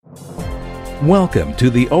Welcome to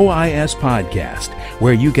the OIS Podcast,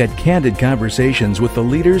 where you get candid conversations with the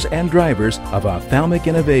leaders and drivers of ophthalmic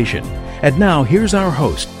innovation. And now, here's our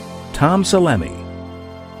host, Tom Salemi.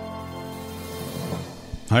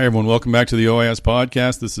 Hi, everyone. Welcome back to the OIS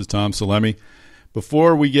Podcast. This is Tom Salemi.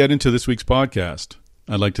 Before we get into this week's podcast,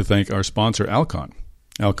 I'd like to thank our sponsor, Alcon.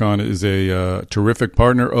 Alcon is a terrific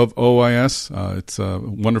partner of OIS. It's a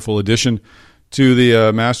wonderful addition to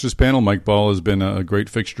the Masters panel. Mike Ball has been a great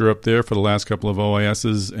fixture up there for the last couple of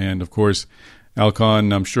OISs. And, of course,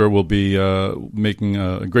 Alcon, I'm sure, will be making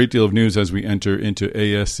a great deal of news as we enter into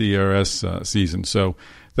ASCRS season. So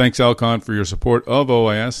thanks, Alcon, for your support of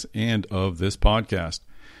OIS and of this podcast.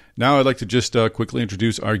 Now I'd like to just quickly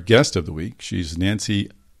introduce our guest of the week. She's Nancy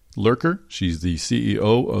Lurker. She's the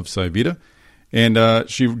CEO of Cyvita. And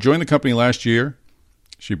she joined the company last year.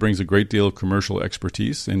 She brings a great deal of commercial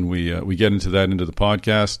expertise, and we get into that into the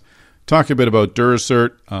podcast. Talk a bit about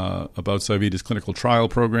Duracert, about Cyvita's clinical trial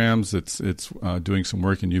programs. It's doing some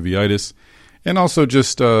work in uveitis, and also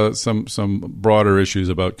just some broader issues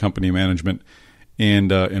about company management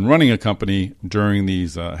and running a company during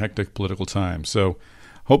these hectic political times. So,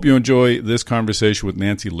 hope you enjoy this conversation with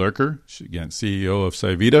Nancy Lurker, again CEO of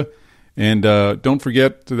Cyvita, and don't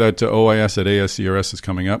forget that OIS at ASCRS is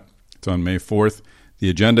coming up. It's on May 4th. The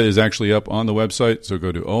agenda is actually up on the website, so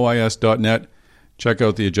go to ois.net, check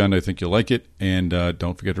out the agenda. I think you'll like it, and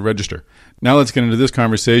don't forget to register. Now let's get into this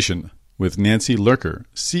conversation with Nancy Lurker,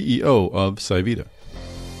 CEO of Cyvita.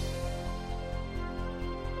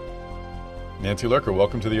 Nancy Lurker,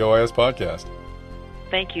 welcome to the OIS Podcast.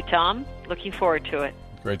 Thank you, Tom. Looking forward to it.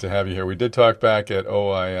 Great to have you here. We did talk back at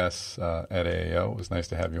OIS at AAO. It was nice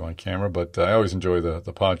to have you on camera, but I always enjoy the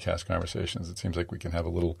podcast conversations. It seems like we can have a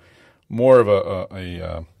little more of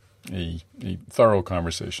a thorough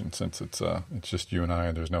conversation since it's just you and I,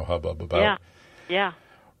 and there's no hubbub about it. Yeah.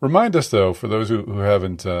 Remind us, though, for those who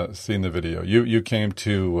haven't seen the video, you came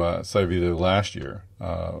to Cyvita last year.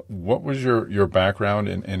 What was your background,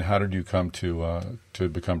 and how did you come to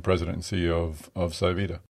become president and CEO of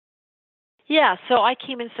Cyvita? Yeah, so I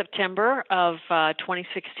came in September of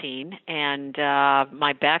 2016, and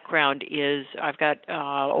my background is I've got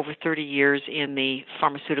over 30 years in the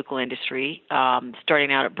pharmaceutical industry,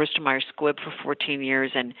 starting out at Bristol Myers Squibb for 14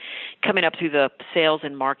 years and coming up through the sales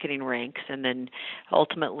and marketing ranks, and then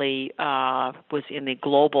ultimately was in the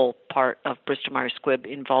global part of Bristol Myers Squibb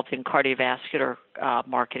involved in cardiovascular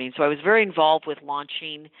marketing. So I was very involved with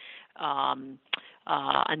launching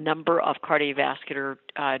a number of cardiovascular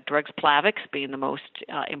drugs, Plavix being the most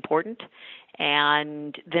important.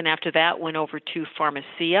 And then after that, went over to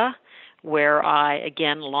Pharmacia, where I,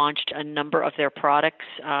 again, launched a number of their products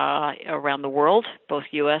around the world, both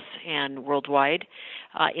U.S. and worldwide,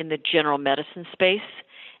 in the general medicine space.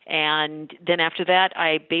 And then after that,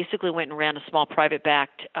 I basically went and ran a small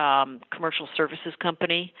private-backed commercial services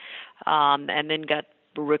company, and then got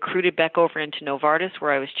recruited back over into Novartis,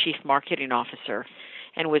 where I was chief marketing officer,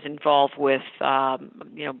 and was involved with Novartis'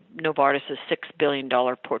 $6 billion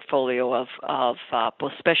portfolio of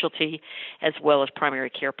both specialty as well as primary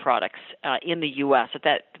care products in the U.S. At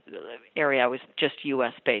that area, I was just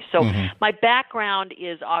U.S. based. So my background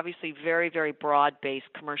is obviously very, very broad-based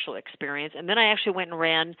commercial experience. And then I actually went and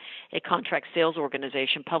ran a contract sales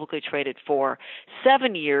organization, publicly traded, for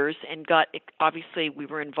 7 years, and obviously we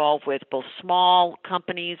were involved with both small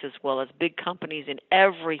companies as well as big companies in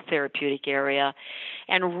every therapeutic area,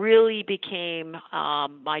 and really became,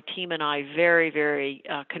 my team and I, very, very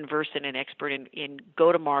conversant and expert in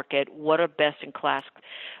go-to-market, what are best-in-class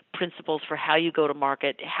principles for how you go to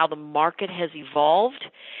market, how the market has evolved,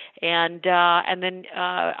 and then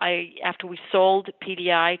after we sold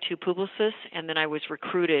PDI to Publicis, and then I was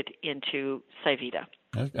recruited into Cyvita.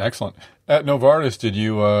 Excellent. At Novartis, did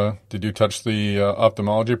you touch the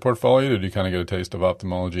ophthalmology portfolio? Did you kind of get a taste of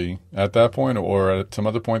ophthalmology at that point, or at some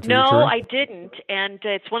other point through your career? No, I didn't, and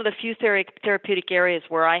it's one of the few therapeutic areas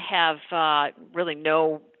where I have really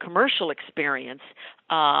no commercial experience.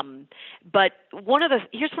 But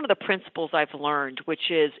here's one of the principles I've learned,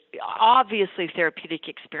 which is obviously therapeutic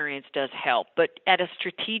experience does help, but at a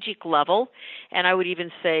strategic level, and I would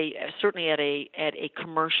even say certainly at a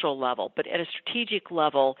commercial level, but at a strategic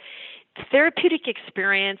level, therapeutic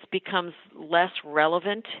experience becomes less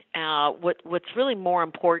relevant. What's really more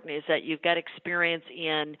important is that you've got experience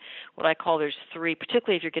in what I call there's three,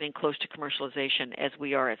 particularly if you're getting close to commercialization, as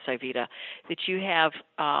we are at Cyvita, that you have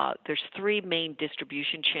there's three main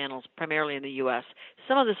distribution channels, primarily in the U.S.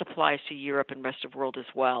 Some of this applies to Europe and rest of the world as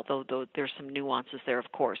well, though there's some nuances there,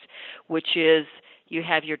 of course, which is You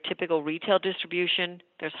have your typical retail distribution,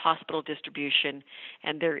 there's hospital distribution,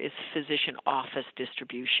 and there is physician office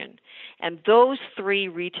distribution. And those three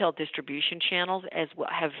retail distribution channels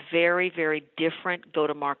have very, very different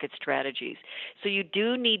go-to-market strategies. So you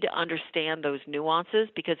do need to understand those nuances,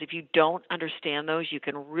 because if you don't understand those, you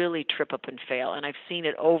can really trip up and fail. And I've seen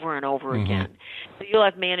it over and over again. So you'll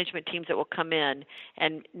have management teams that will come in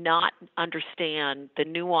and not understand the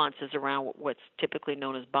nuances around what's typically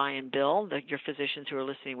known as buy and bill. Your physicians who are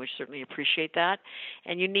listening would certainly appreciate that.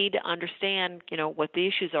 And you need to understand, what the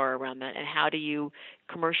issues are around that, and how do you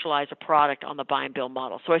commercialize a product on the buy and bill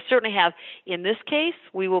model. So I certainly have, in this case,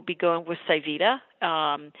 we will be going with Cyvita.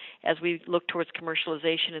 As we look towards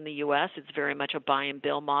commercialization in the U.S., it's very much a buy and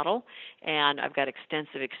bill model, and I've got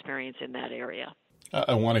extensive experience in that area.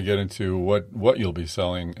 I want to get into what you'll be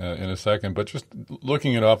selling in a second, but just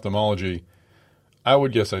looking at ophthalmology, I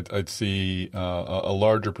would guess I'd see a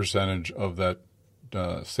larger percentage of that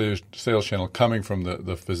sales channel coming from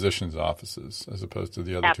the physician's offices as opposed to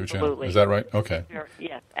the other two channels. Is that right? Okay.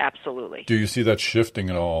 Yes, absolutely. Do you see that shifting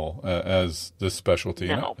at all as this specialty?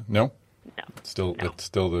 No. No? It's still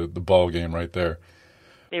the ball game right there.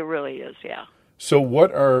 It really is, yeah.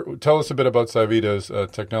 So tell us a bit about Cyvita's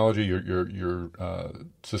technology, your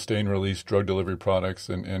sustained release drug delivery products,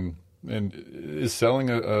 and is selling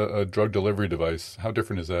a drug delivery device, how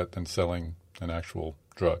different is that than selling an actual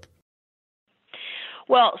drug?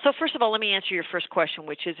 Well, so first of all, let me answer your first question,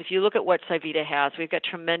 which is if you look at what Cyvita has, we've got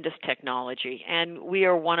tremendous technology, and we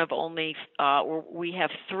are one of only, we have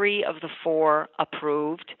 3 of the 4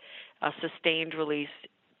 approved sustained release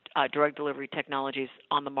drug delivery technologies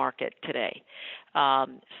on the market today.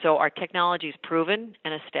 So our technology is proven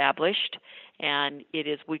and established, and it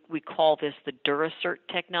is we call this the Durasert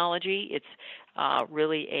technology. It's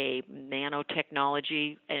really a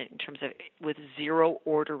nanotechnology in terms of with zero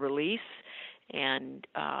order release, and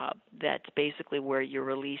that's basically where you're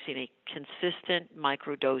releasing a consistent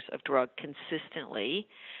microdose of drug consistently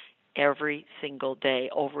every single day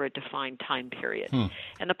over a defined time period.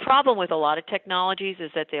 And the problem with a lot of technologies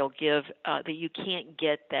is that they'll give that you can't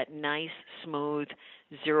get that nice, smooth,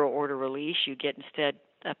 zero order release. You get instead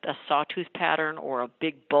a sawtooth pattern, or a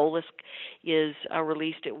big bolus is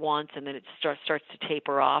released at once, and then it starts to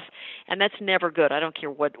taper off. And that's never good. I don't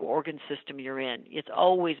care what organ system you're in. It's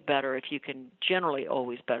always better if you can, generally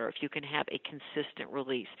always better if you can have a consistent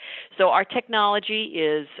release. So our technology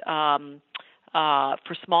is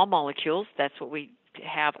for small molecules. That's what we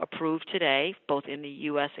have approved today, both in the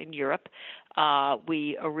U.S. and Europe.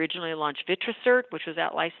 We originally launched Vitrasert, which was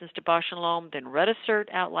out-licensed to Bausch & Lomb, then Retisert,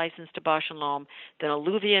 out-licensed to Bausch & Lomb, then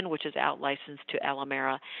Iluvien, which is out-licensed to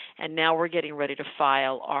Alimera, and now we're getting ready to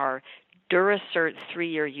file our Durasert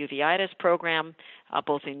 3-year uveitis program,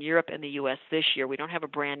 both in Europe and the U.S. this year. We don't have a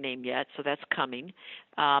brand name yet, so that's coming.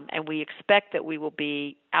 And we expect that we will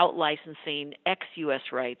be out-licensing ex-U.S.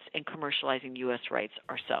 rights and commercializing U.S. rights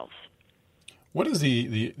ourselves. What is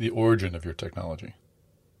the origin of your technology?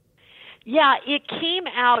 Yeah, it came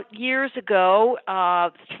out years ago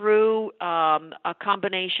through a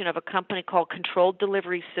combination of a company called Controlled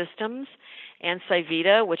Delivery Systems and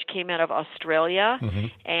Cyvita, which came out of Australia.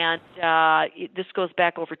 And this goes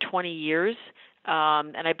back over 20 years.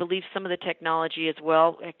 And I believe some of the technology as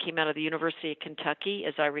well came out of the University of Kentucky,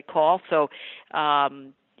 as I recall. So,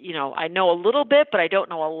 I know a little bit, but I don't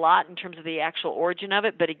know a lot in terms of the actual origin of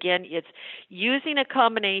it. But again, it's using a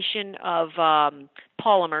combination of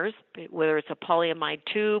polymers, whether it's a polyamide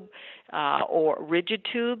tube or rigid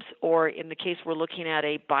tubes, or in the case we're looking at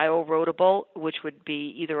a bioerodible, which would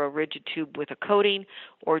be either a rigid tube with a coating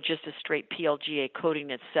or just a straight PLGA coating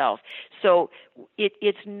itself. So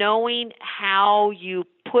it's knowing how you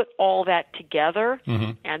put all that together,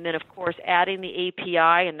 and then, of course, adding the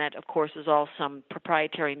API, and that, of course, is all some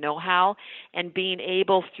proprietary know-how, and being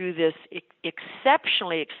able, through this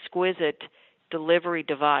exceptionally exquisite delivery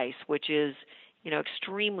device, which is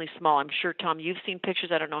extremely small. I'm sure, Tom, you've seen pictures.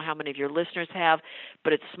 I don't know how many of your listeners have,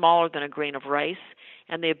 but it's smaller than a grain of rice.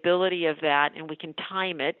 And the ability of that, and we can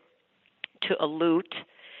time it to elute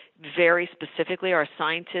very specifically. Our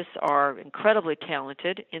scientists are incredibly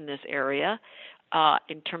talented in this area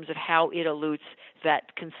in terms of how it elutes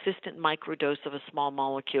that consistent microdose of a small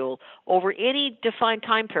molecule over any defined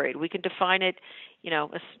time period. We can define it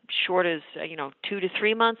as short as 2 to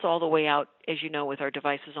 3 months, all the way out, as you know, with our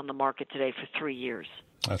devices on the market today for 3 years.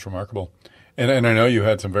 That's remarkable. And I know you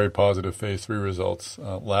had some very positive phase 3 results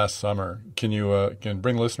last summer. Can you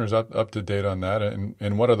bring listeners up to date on that?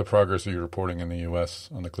 And what other progress are you reporting in the U.S.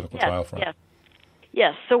 on the clinical trial front?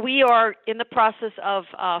 Yes, so we are in the process of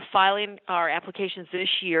filing our applications this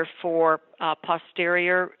year for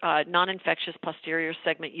posterior, non-infectious posterior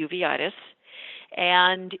segment uveitis.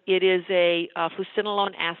 And it is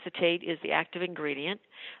fluocinolone acetate is the active ingredient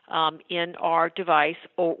in our device,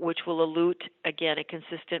 which will elute, again, a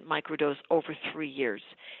consistent microdose over 3 years.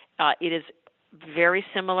 It is very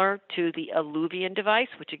similar to the Iluvien device,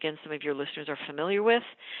 which, again, some of your listeners are familiar with,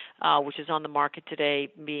 which is on the market today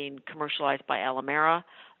being commercialized by Alimera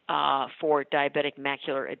for diabetic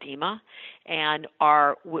macular edema. And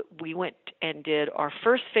we went and did our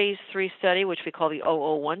first phase 3 study, which we call the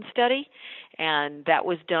 001 study, and that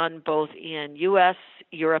was done both in U.S.,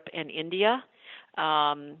 Europe, and India.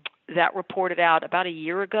 That reported out about a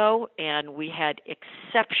year ago, and we had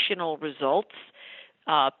exceptional results.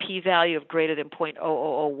 P-value of greater than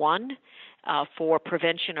 0.0001 for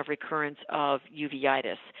prevention of recurrence of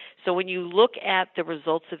uveitis. So when you look at the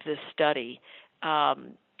results of this study,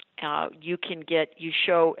 you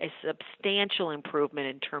show a substantial improvement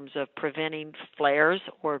in terms of preventing flares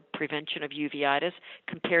or prevention of uveitis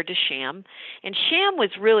compared to sham. And sham was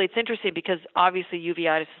really, it's interesting because obviously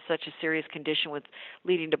uveitis is such a serious condition with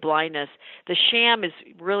leading to blindness. The sham is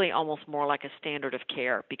really almost more like a standard of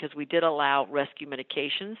care because we did allow rescue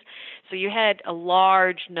medications. So you had a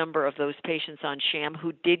large number of those patients on sham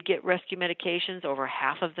who did get rescue medications, over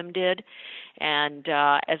half of them did. And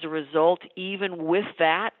as a result, even with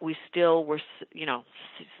that, we still were,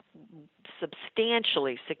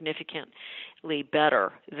 substantially, significantly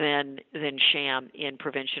better than sham in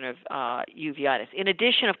prevention of uveitis. In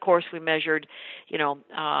addition, of course, we measured,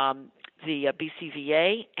 the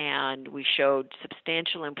BCVA, and we showed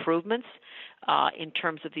substantial improvements in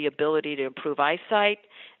terms of the ability to improve eyesight.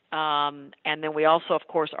 And then we also, of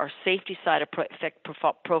course, our safety side effect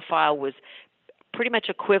profile was pretty much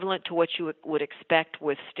equivalent to what you would expect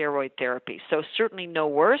with steroid therapy. So certainly no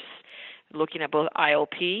worse, looking at both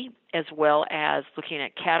IOP as well as looking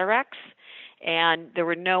at cataracts. And there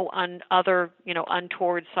were no other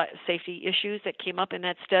untoward safety issues that came up in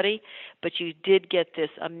that study, but you did get this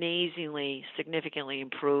amazingly, significantly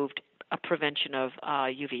improved prevention of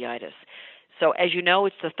uveitis. So as you know,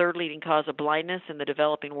 it's the third leading cause of blindness in the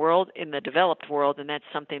developed world, and that's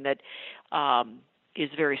something that is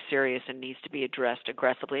very serious and needs to be addressed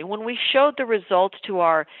aggressively. And when we showed the results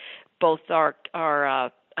to both our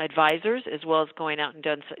advisors, as well as going out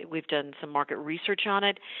and we've done some market research on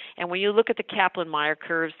it. And when you look at the Kaplan-Meier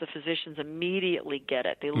curves, the physicians immediately get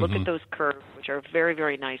it. They look at those curves, which are very,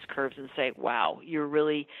 very nice curves, and say, wow, you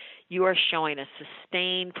are showing a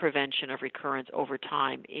sustained prevention of recurrence over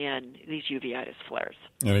time in these uveitis flares.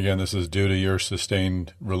 And again, this is due to your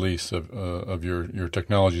sustained release of your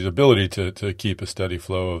technology's ability to keep a steady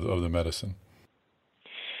flow of the medicine.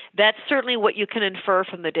 That's certainly what you can infer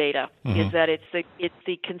from the data, is that it's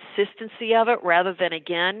the consistency of it rather than,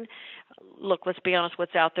 again, look, let's be honest,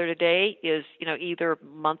 what's out there today is, either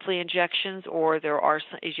monthly injections, or there are,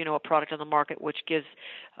 as you know, a product on the market which gives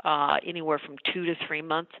anywhere from 2 to 3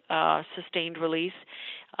 month sustained release.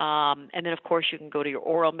 And then, of course, you can go to your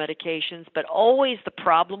oral medications. But always the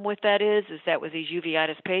problem with that is that with these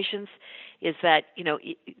uveitis patients is that,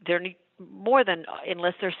 they're more than,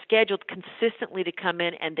 unless they're scheduled consistently to come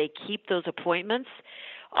in and they keep those appointments,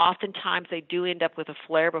 oftentimes they do end up with a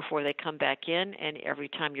flare before they come back in, and every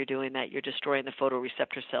time you're doing that, you're destroying the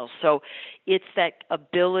photoreceptor cells. So it's that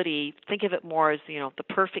ability, think of it more as, the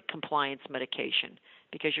perfect compliance medication,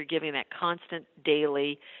 because you're giving that constant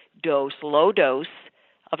daily dose, low dose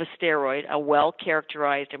of a steroid, a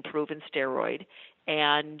well-characterized and proven steroid,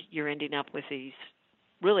 and you're ending up with these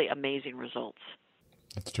really amazing results.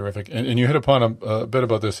 That's terrific. And you hit upon a bit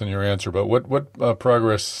about this in your answer, but what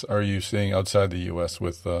progress are you seeing outside the U.S.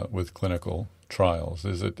 with clinical trials?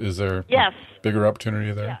 Is there a bigger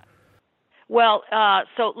opportunity there? Yeah. Well,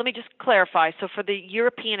 so let me just clarify. So for the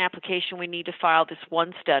European application, we need to file this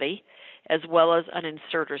one study as well as an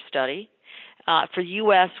inserter study. For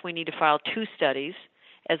U.S., we need to file 2 studies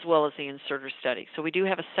as well as the inserter study. So we do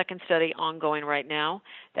have a second study ongoing right now.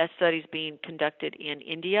 That study is being conducted in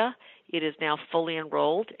India. It is now fully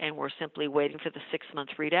enrolled, and we're simply waiting for the 6-month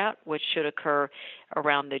readout, which should occur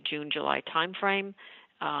around the June-July timeframe.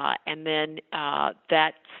 And then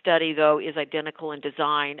that study, though, is identical in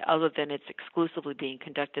design, other than it's exclusively being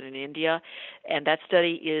conducted in India. And that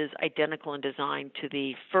study is identical in design to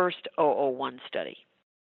the first 001 study.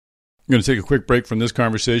 I'm going to take a quick break from this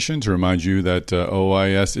conversation to remind you that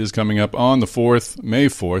OIS is coming up on the 4th, May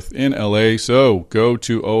 4th in LA. So go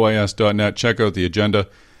to OIS.net, check out the agenda.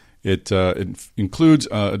 It includes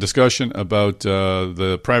a discussion about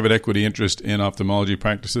the private equity interest in ophthalmology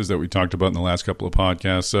practices that we talked about in the last couple of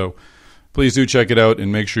podcasts. So Please do check it out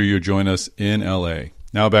and make sure you join us in LA.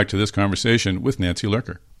 Now back to this conversation with Nancy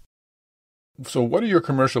Lurker. So what are your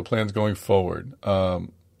commercial plans going forward?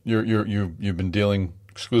 You've been dealing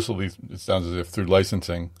exclusively, it sounds as if, through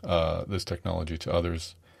licensing this technology to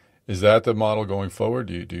others. Is that the model going forward?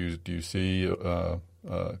 Do you see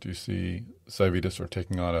Cyvitas or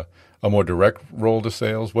taking on a more direct role to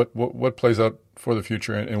sales? What plays out for the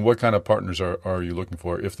future, and what kind of partners are you looking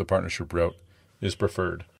for if the partnership route is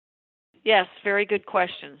preferred? Yes, very good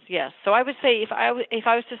questions. Yes. So I would say if I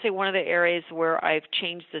was to say one of the areas where I've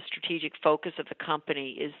changed the strategic focus of the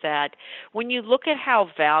company is that when you look at how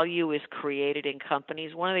value is created in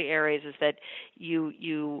companies, one of the areas is that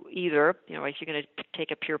you either, if you're going to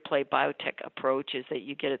take a pure play biotech approach, is that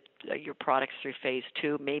you get your products through phase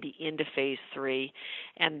 2, maybe into phase 3,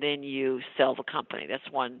 and then you sell the company. That's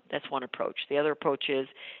one approach. The other approach is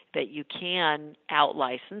that you can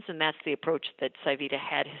out-license, and that's the approach that Cyvita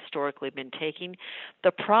had historically been taking.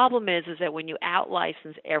 The problem is that when you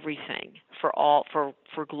out-license everything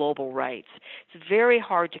for global rights, it's very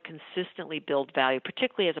hard to consistently build value,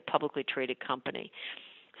 particularly as a publicly traded company.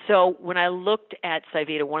 So when I looked at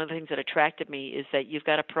Cyvita, one of the things that attracted me is that you've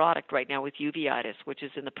got a product right now with uveitis, which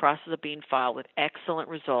is in the process of being filed with excellent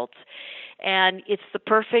results, and it's the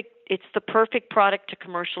perfect product to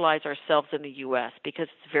commercialize ourselves in the U.S. because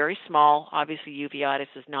it's very small. Obviously, uveitis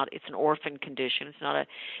it's an orphan condition. It's not a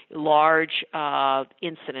large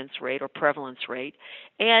incidence rate or prevalence rate.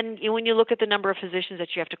 And when you look at the number of physicians that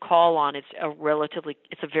you have to call on, it's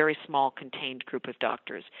a very small contained group of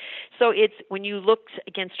doctors. So when you look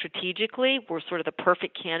again strategically, we're sort of the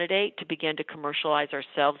perfect candidate to begin to commercialize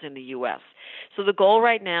ourselves in the U.S. So the goal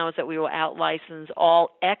right now is that we will out-license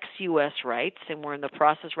all ex-U.S. rights, and we're in the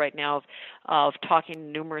process right now of talking to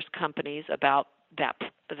numerous companies about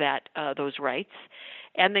those rights,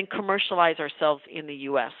 and then commercialize ourselves in the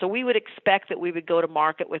U.S. So we would expect that we would go to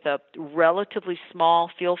market with a relatively small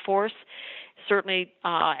field force. Certainly,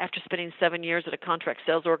 after spending 7 years at a contract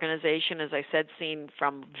sales organization, as I said, seen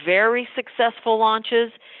from very successful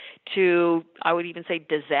launches to, I would even say,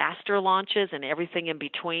 disaster launches and everything in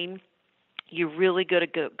between, you really get a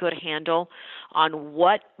good handle on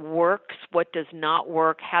what works, what does not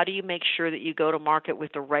work. How do you make sure that you go to market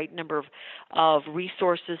with the right number of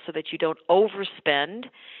resources so that you don't overspend,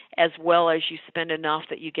 as well as you spend enough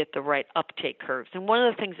that you get the right uptake curves? And one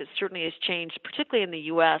of the things that certainly has changed, particularly in the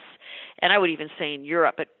U.S., and I would even say in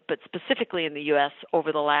Europe, but specifically in the U.S.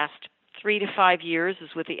 over the last 3 to 5 years, is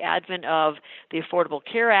with the advent of the Affordable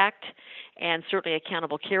Care Act and certainly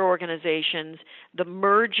accountable care organizations, the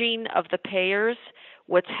merging of the payers.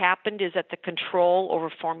 What's happened is that the control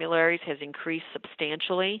over formularies has increased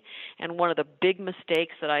substantially, and one of the big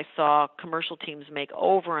mistakes that I saw commercial teams make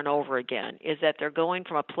over and over again is that they're going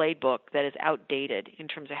from a playbook that is outdated in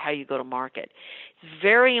terms of how you go to market. It's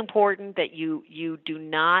very important that you do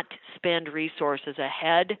not spend resources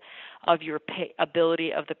ahead of your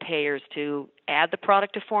ability of the payers to add the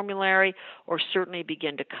product to formulary or certainly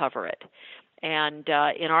begin to cover it. And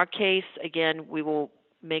in our case, again, we will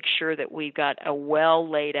make sure that we've got a well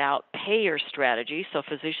laid out payer strategy so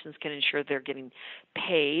physicians can ensure they're getting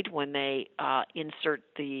paid when they insert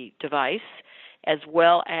the device, as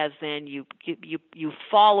well as then you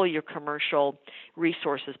follow your commercial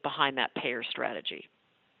resources behind that payer strategy.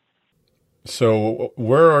 So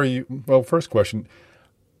where are you? Well, first question,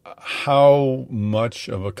 how much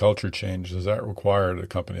of a culture change does that require at a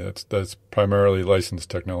company that's primarily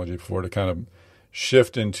licensed technology for to kind of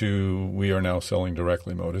shift into we are now selling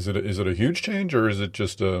directly mode? Is it a huge change, or is it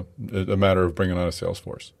just a matter of bringing on a sales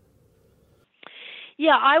force?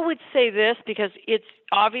 Yeah, I would say this because it's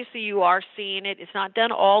obviously you are seeing it. It's not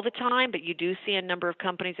done all the time, but you do see a number of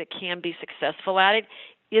companies that can be successful at it.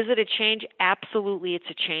 Is it a change? Absolutely, it's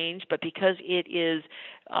a change. But because it is,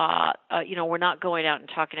 we're not going out and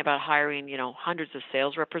talking about hiring, hundreds of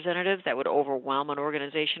sales representatives. That would overwhelm an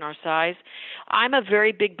organization our size. I'm a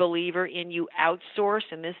very big believer in you outsource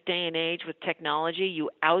in this day and age with technology. You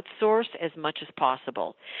outsource as much as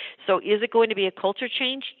possible. So is it going to be a culture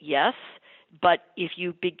change? Yes. But if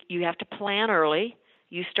you have to plan early.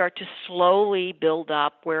 You start to slowly build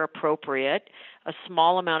up, where appropriate, a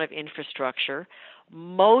small amount of infrastructure,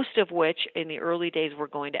 most of which in the early days we're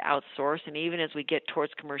going to outsource. And even as we get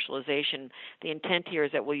towards commercialization, the intent here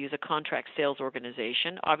is that we'll use a contract sales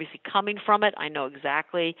organization. Obviously, coming from it, I know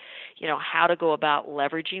exactly, how to go about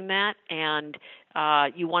leveraging that. And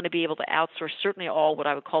you want to be able to outsource certainly all what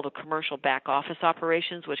I would call the commercial back office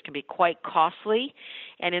operations, which can be quite costly.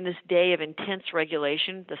 And in this day of intense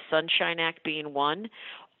regulation, the Sunshine Act being one,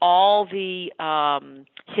 all the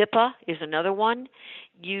HIPAA is another one.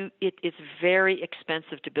 it's very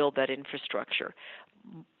expensive to build that infrastructure.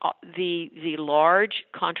 The large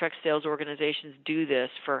contract sales organizations do this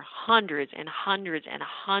for hundreds and hundreds and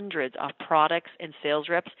hundreds of products and sales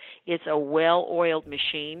reps. It's a well-oiled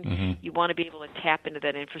machine. Mm-hmm. You want to be able to tap into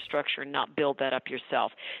that infrastructure and not build that up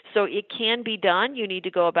yourself. So it can be done. You need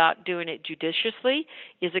to go about doing it judiciously.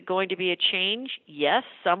 Is it going to be a change? Yes,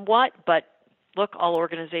 somewhat. But look, all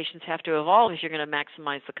organizations have to evolve if you're going to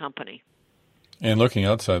maximize the company. And looking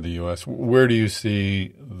outside the U.S., where do you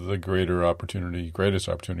see the greatest opportunity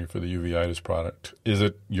for the uveitis product? Is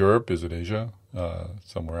it Europe? Is it Asia?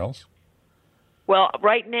 Somewhere else? Well,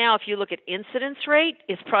 right now, if you look at incidence rate,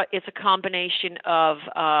 it's a combination of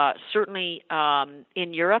certainly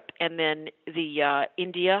in Europe, and then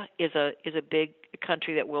India is a big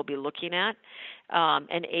country that we'll be looking at.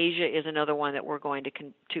 And Asia is another one that we're going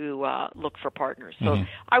to look for partners. So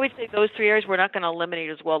I would say those three areas. We're not going to eliminate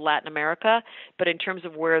as well Latin America, but in terms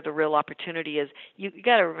of where the real opportunity is, you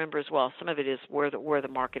got to remember as well, some of it is where the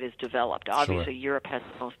market is developed. Obviously, Europe has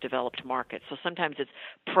the most developed market. So sometimes it's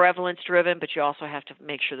prevalence driven, but you also have to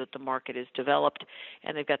make sure that the market is developed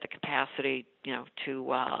and they've got the capacity,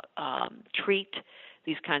 to treat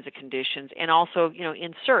these kinds of conditions, and also,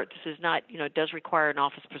 insert. This is not, it does require an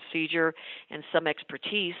office procedure and some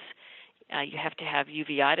expertise. You have to have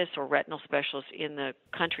uveitis or retinal specialists in the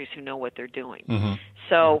countries who know what they're doing. Mm-hmm.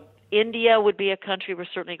 So India would be a country we're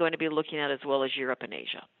certainly going to be looking at, as well as Europe and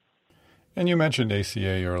Asia. And you mentioned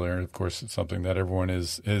ACA earlier. Of course, it's something that everyone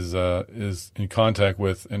is in contact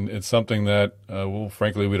with, and it's something that,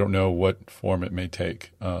 frankly, we don't know what form it may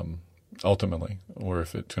take ultimately, or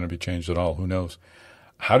if it's going to be changed at all. Who knows?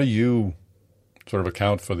 How do you sort of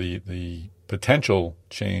account for the potential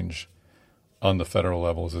change on the federal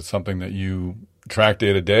level? Is it something that you track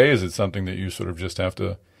day to day? Is it something that you sort of just have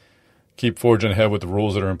to keep forging ahead with the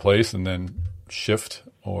rules that are in place and then shift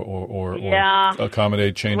or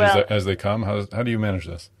accommodate changes as they come? How do you manage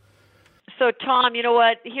this? So, Tom, you know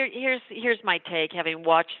what? Here's my take, having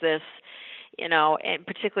watched this, and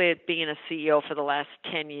particularly being a CEO for the last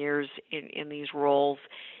 10 years in these roles.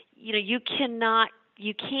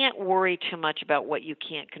 You can't worry too much about what you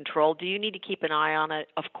can't control. Do you need to keep an eye on it?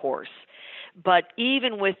 Of course. But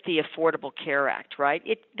even with the Affordable Care Act, right,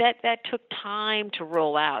 that took time to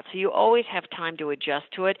roll out. So you always have time to adjust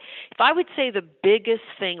to it. If I would say the biggest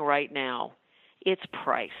thing right now, it's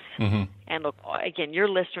price. Mm-hmm. And look, again, your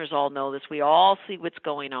listeners all know this. We all see what's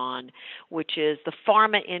going on, which is the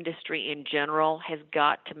pharma industry in general has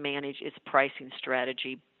got to manage its pricing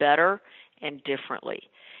strategy better and differently.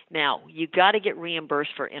 Now, you got to get reimbursed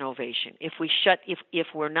for innovation. If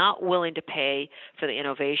we're not willing to pay for the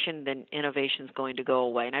innovation, then innovation is going to go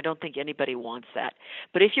away, and I don't think anybody wants that.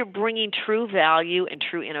 But if you're bringing true value and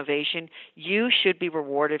true innovation, you should be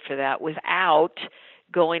rewarded for that without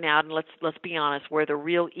going out and let's be honest, where the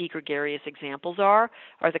real egregious examples are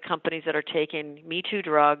the companies that are taking Me Too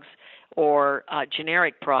drugs or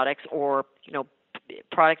generic products or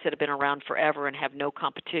products that have been around forever and have no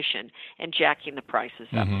competition and jacking the prices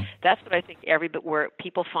up. Mm-hmm. That's what I think where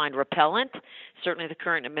people find repellent. Certainly the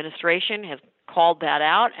current administration has called that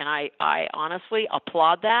out, and I honestly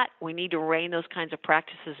applaud that. We need to rein those kinds of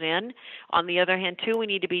practices in. On the other hand, too, we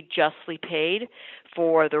need to be justly paid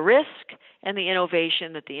for the risk and the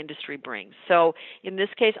innovation that the industry brings. So in this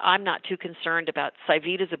case, I'm not too concerned about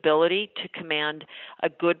Psivita's ability to command a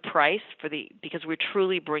good price because we're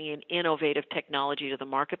truly bringing innovative technology to the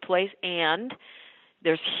marketplace, and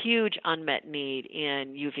there's huge unmet need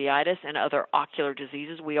in uveitis and other ocular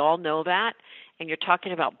diseases. We all know that, and you're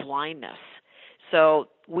talking about blindness. So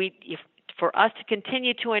for us to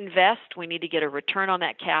continue to invest, we need to get a return on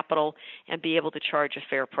that capital and be able to charge a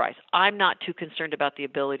fair price. I'm not too concerned about the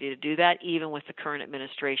ability to do that, even with the current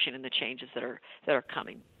administration and the changes that are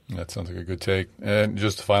coming. That sounds like a good take. And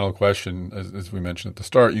just a final question, as we mentioned at the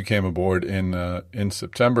start, you came aboard in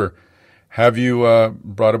September. Have you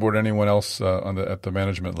brought aboard anyone else at the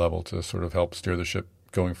management level to sort of help steer the ship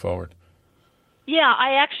going forward? Yeah,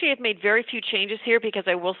 I actually have made very few changes here because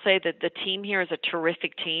I will say that the team here is a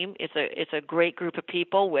terrific team. It's a great group of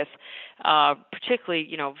people with particularly,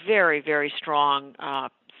 very, very strong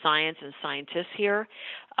science and scientists here.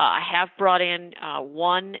 I have brought in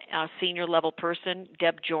one senior level person,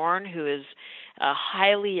 Deb Jorn, who is a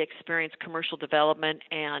highly experienced commercial development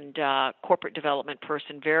and corporate development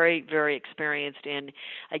person, very, very experienced in,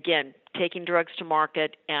 again, taking drugs to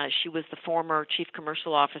market. She was the former chief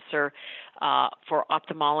commercial officer for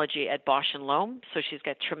ophthalmology at Bausch & Lomb. So she's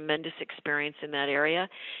got tremendous experience in that area,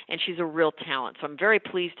 and she's a real talent. So I'm very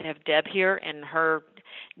pleased to have Deb here, and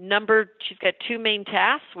she's got two main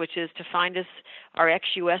tasks, which is to find us our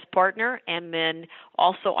ex-US partner, and then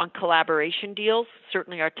also on collaboration deals.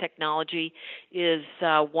 Certainly our technology is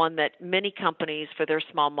one that many companies for their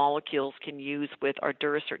small molecules can use with our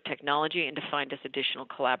Duracert technology, and to find us additional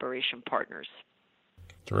collaboration partners.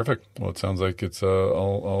 Terrific. Well, it sounds like it's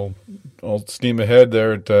all steam ahead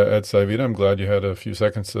there at Cyvita. I'm glad you had a few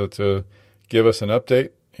seconds to give us an update,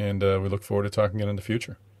 and we look forward to talking again in the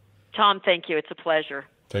future. Tom, thank you. It's a pleasure.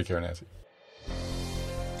 Take care, Nancy.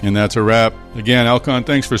 And that's a wrap. Again, Alcon,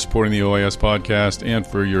 thanks for supporting the OAS podcast and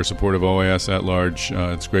for your support of OAS at large.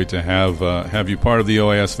 It's great to have you part of the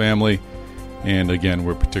OAS family. And again,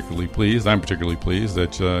 I'm particularly pleased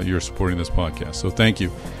that you're supporting this podcast. So thank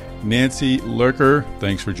you. Nancy Lurker,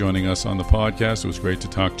 thanks for joining us on the podcast. It was great to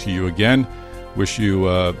talk to you again. Wish you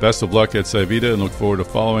best of luck at Cyvita, and look forward to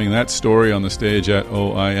following that story on the stage at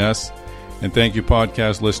OIS. And thank you,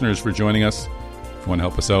 podcast listeners, for joining us. If you want to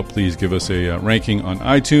help us out, please give us a ranking on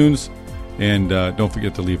iTunes. And don't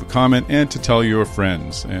forget to leave a comment and to tell your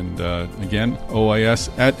friends. And again,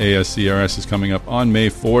 OIS at ASCRS is coming up on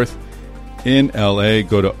May 4th in LA.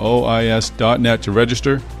 Go to OIS.net to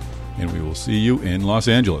register, and we will see you in Los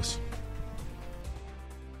Angeles.